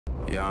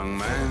Young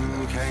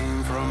men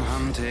came from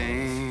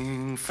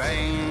hunting,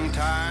 faint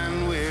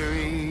and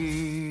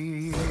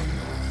weary.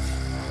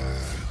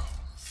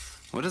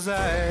 What is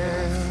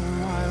that,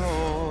 my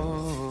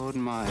lord,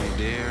 my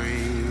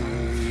dearie?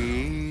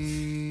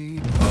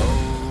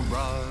 Oh,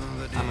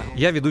 brother dear.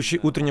 Я ведущий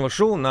утреннего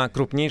шоу на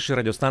крупнейшей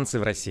радиостанции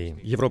в России,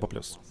 Европа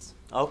Плюс.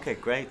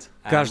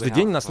 Каждый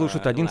день нас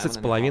слушают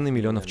 11,5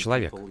 миллионов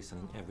человек.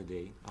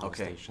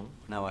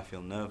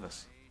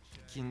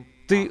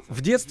 Ты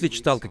в детстве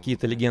читал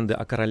какие-то легенды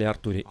о короле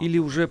Артуре или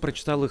уже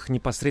прочитал их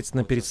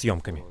непосредственно перед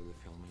съемками?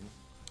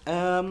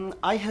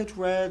 I had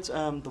read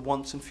The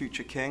Once and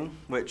Future King,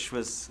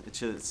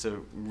 it's a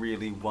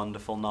really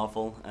wonderful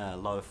novel, a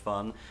lot of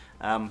fun.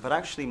 But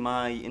actually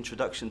my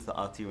introduction to the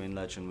Arthurian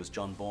legend was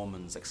John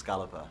Borman's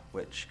Excalibur,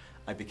 which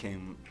I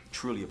became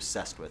truly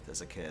obsessed with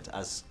as a kid.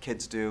 As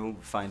kids do,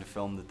 find a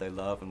film that they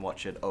love and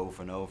watch it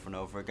over and over and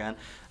over again.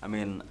 I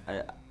mean,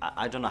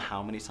 I don't know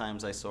how many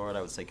times I saw it.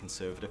 I would say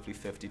conservatively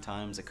 50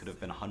 times. It could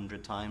have been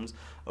 100 times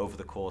over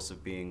the course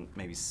of being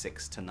maybe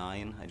 6 to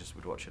 9. I just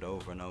would watch it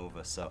over and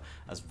over. So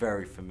I was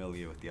very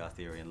familiar with the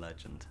Arthurian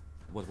legend.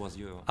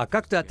 А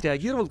как ты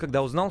отреагировал,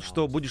 когда узнал,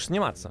 что будешь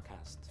сниматься?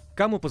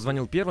 Кому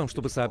позвонил первым,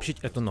 чтобы сообщить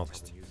эту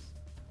новость?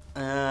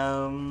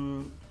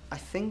 I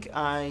think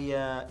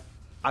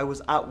I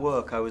was at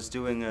work. I was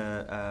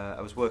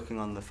working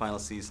on the final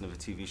season of a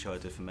TV show I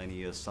did for many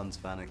years, Sons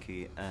of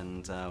Anarchy,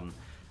 and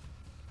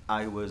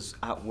I was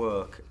at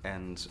work,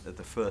 and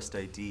the first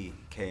AD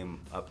came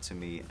up to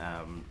me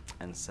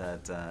and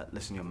said,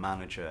 "Listen, your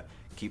manager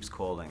keeps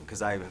calling,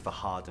 because I have a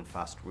hard and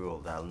fast rule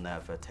that I'll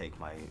never take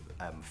my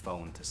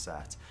phone to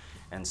set."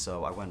 And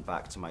so I went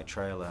back to my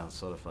trailer and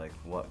sort of like,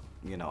 what,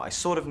 you know, I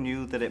sort of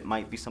knew that it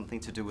might be something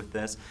to do with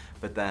this,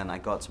 but then I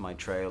got to my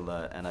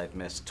trailer and I'd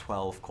missed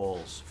 12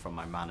 calls from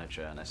my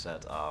manager, and I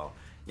said, oh,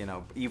 you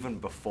know, even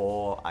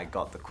before I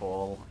got the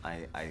call,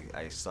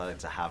 I started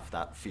to have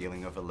that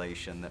feeling of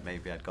elation that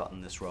maybe I'd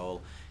gotten this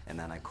role, and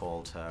then I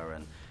called her,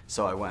 and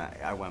so I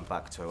went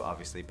back to,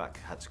 obviously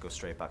had to go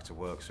straight back to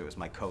work, so it was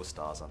my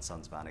co-stars on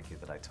Sons of Anarchy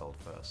that I told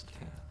first.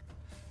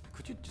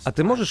 А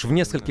ты можешь в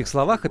нескольких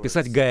словах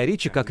описать Гая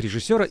Ричи как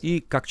режиссера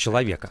и как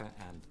человека?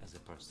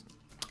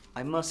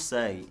 I must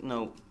say, you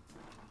know,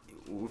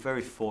 we're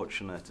very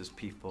fortunate as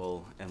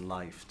people in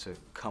life to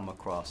come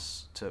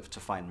across, to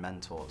find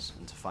mentors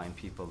and to find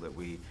people that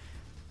we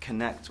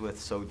connect with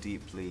so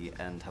deeply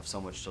and have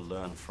so much to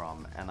learn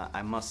from. And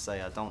I must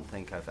say, I don't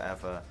think I've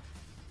ever,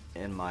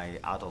 in my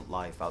adult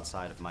life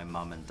outside of my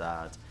mum and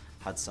dad,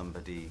 had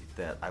somebody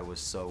that I was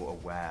so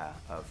aware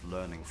of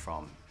learning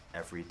from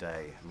every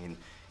day. I mean,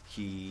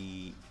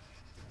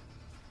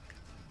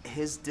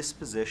 his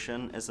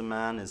disposition as a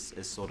man is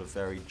sort of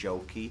very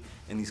jokey,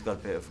 and he's got a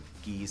bit of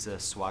geezer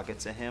swagger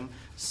to him.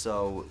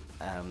 So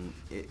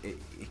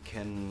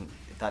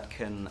that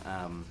can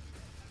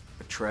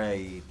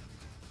betray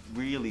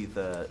really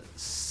the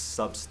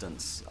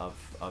substance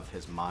of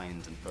his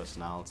mind and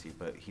personality.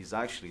 But he's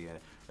actually a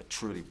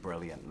truly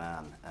brilliant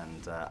man,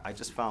 and I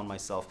just found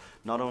myself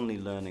not only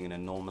learning an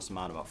enormous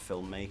amount about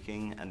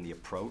filmmaking and the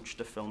approach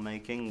to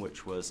filmmaking,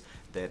 which was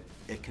that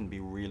it can be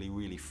really,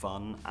 really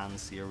fun and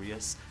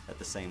serious at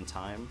the same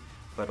time,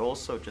 but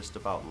also just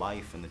about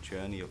life and the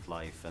journey of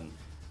life, and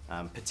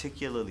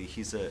particularly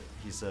he's a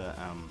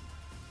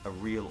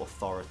real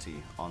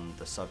authority on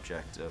the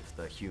subject of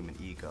the human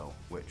ego,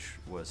 which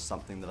was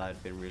something that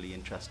I'd been really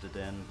interested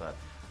in, but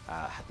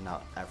had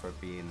not ever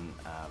been.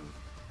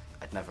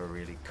 I'd never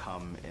really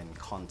come in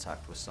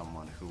contact with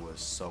someone who was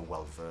so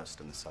well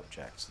versed in the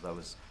subject. So that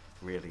was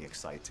really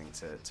exciting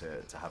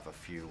to have a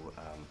few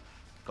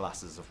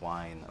glasses of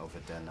wine over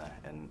dinner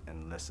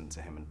and listen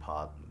to him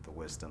impart the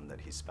wisdom that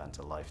he spent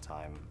a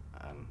lifetime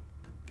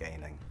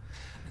gaining.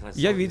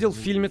 Я видел в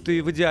фильме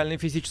ты в идеальной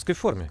физической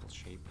форме.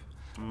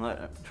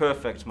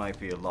 Perfect might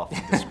be a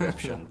lofty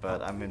description,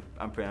 but I'm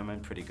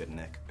in pretty good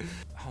nick.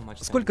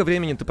 Сколько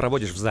времени ты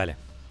проводишь в зале?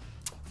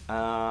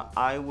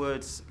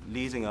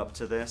 Leading up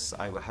to this,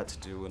 I had to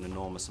do an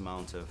enormous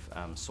amount of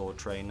sword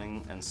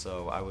training, and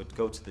so I would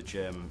go to the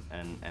gym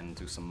and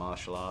do some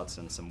martial arts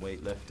and some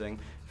weightlifting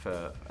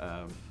for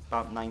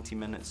about 90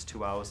 minutes,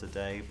 2 hours a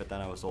day, but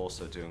then I was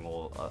also doing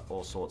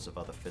all sorts of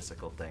other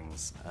physical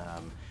things.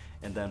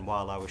 And then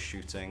while I was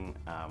shooting,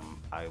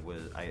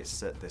 I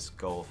set this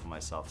goal for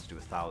myself to do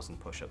 1,000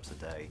 push-ups a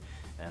day,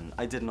 and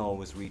I didn't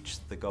always reach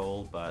the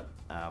goal, but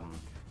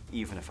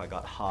even if I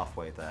got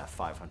halfway there,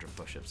 500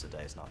 push-ups a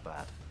day is not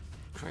bad.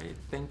 Great.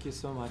 Thank you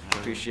so much.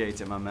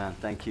 Appreciate it, my man.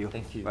 Thank you.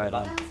 Thank you. Right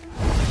on.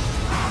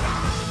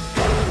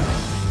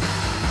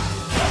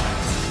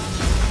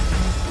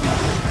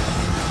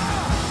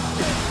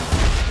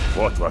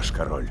 Вот ваш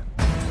король.